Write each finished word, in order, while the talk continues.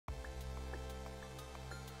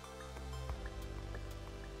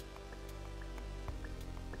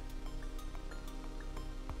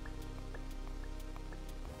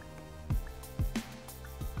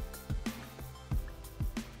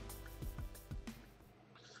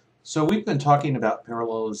So we've been talking about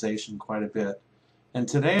parallelization quite a bit, and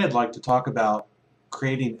today I'd like to talk about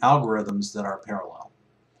creating algorithms that are parallel.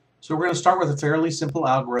 So we're going to start with a fairly simple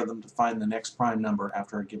algorithm to find the next prime number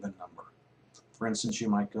after a given number. For instance, you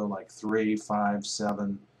might go like 3, 5,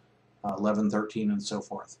 7, 11, 13, and so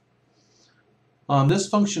forth. This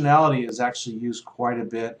functionality is actually used quite a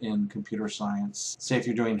bit in computer science. Say if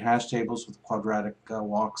you're doing hash tables with quadratic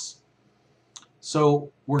walks.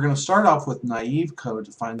 So we're going to start off with naive code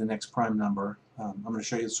to find the next prime number. I'm going to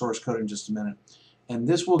show you the source code in just a minute. And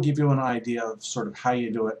this will give you an idea of sort of how you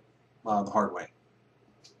do it the hard way.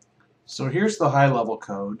 So here's the high-level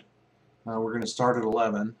code. We're going to start at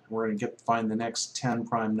 11. We're going to find the next 10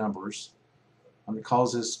 prime numbers. It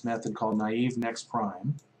calls this method called naive next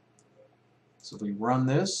prime. So if we run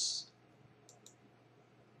this,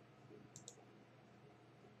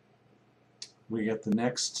 we get the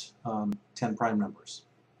next 10 prime numbers.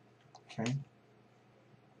 Okay.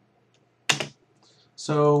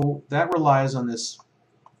 So that relies on this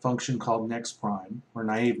function called next prime, or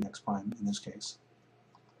naive next prime in this case.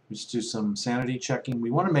 We just do some sanity checking. We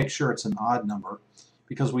want to make sure it's an odd number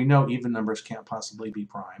because we know even numbers can't possibly be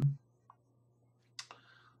prime.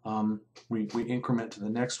 We increment to the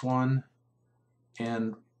next one,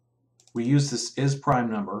 and we use this is prime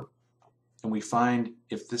number, and we find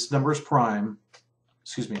if this number is prime,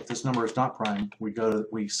 if this number is not prime,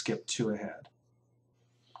 we skip 2 ahead.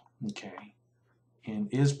 Okay,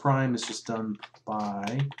 and is prime is just done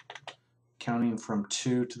by counting from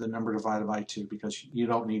 2 to the number divided by 2 because you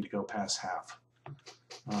don't need to go past half.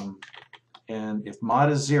 And if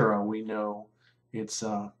mod is 0, we know it's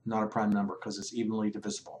not a prime number because it's evenly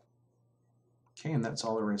divisible. Okay, and that's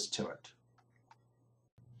all there is to it.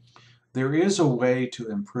 There is a way to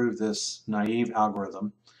improve this naive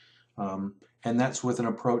algorithm, and that's with an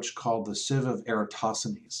approach called the sieve of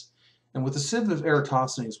Eratosthenes. And with the sieve of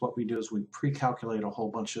Eratosthenes, what we do is we pre-calculate a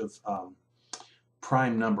whole bunch of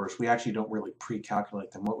prime numbers. We actually don't really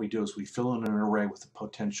pre-calculate them. What we do is we fill in an array with the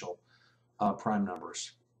potential prime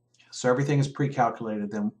numbers. So everything is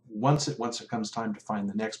pre-calculated. Then once it comes time to find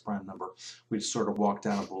the next prime number, we just sort of walk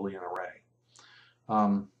down a Boolean array.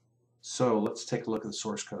 So let's take a look at the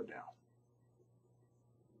source code now.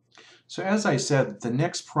 So as I said, the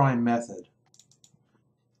next prime method,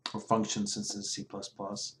 or function since it's C++,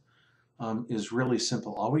 is really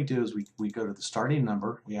simple. All we do is we go to the starting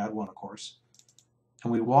number, we add 1 of course,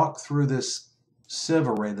 and we walk through this sieve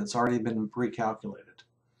array that's already been pre-calculated.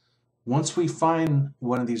 Once we find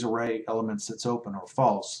one of these array elements that's open or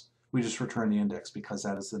false, we just return the index because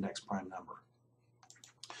that is the next prime number.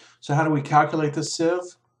 So how do we calculate the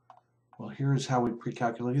sieve? Well, here's how we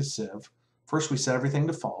pre-calculate a sieve. First we set everything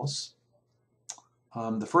to false.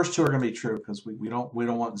 The first 2 are going to be true because we don't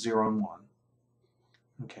want 0 and 1.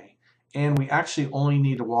 Okay, and we actually only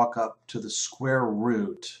need to walk up to the square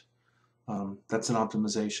root. That's an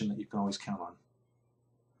optimization that you can always count on.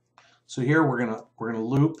 So here we're gonna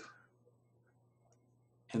loop,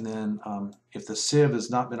 and then if the sieve has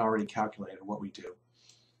not been already calculated, what we do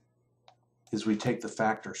is we take the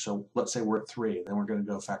factor. So let's say we're at 3, then we're going to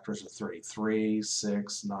go factors of 3, 3,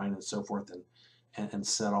 6, 9, and so forth, and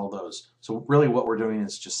set all those. So really what we're doing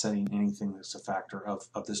is just setting anything that's a factor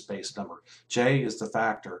of this base number. J is the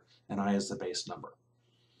factor, and I is the base number.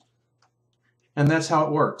 And that's how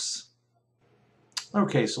it works.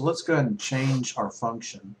 Okay, so let's go ahead and change our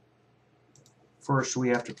function. First, we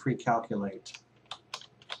have to pre-calculate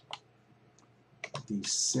the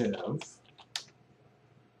sieve.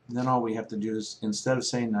 And then all we have to do is, instead of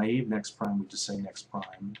saying naive next prime, we just say next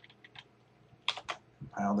prime.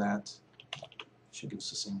 Compile that. Should give us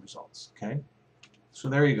the same results. Okay? So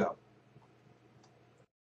there you go.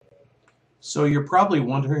 So you're probably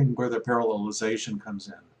wondering where the parallelization comes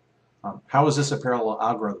in. How is this a parallel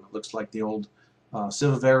algorithm? It looks like the old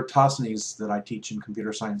sieve of Eratosthenes that I teach in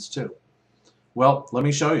computer science too. Well, let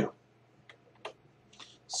me show you.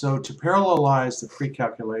 So to parallelize the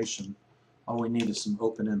pre-calculation, all we need is some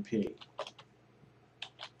OpenMP.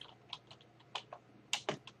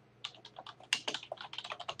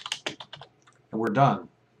 And we're done.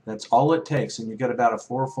 That's all it takes, and you get about a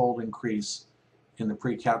 4-fold increase in the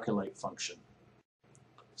pre-calculate function.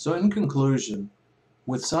 So in conclusion,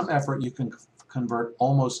 with some effort you can convert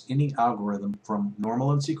almost any algorithm from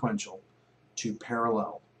normal and sequential to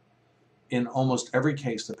parallel. In almost every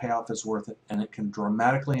case, the payoff is worth it, and it can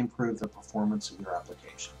dramatically improve the performance of your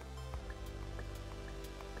application.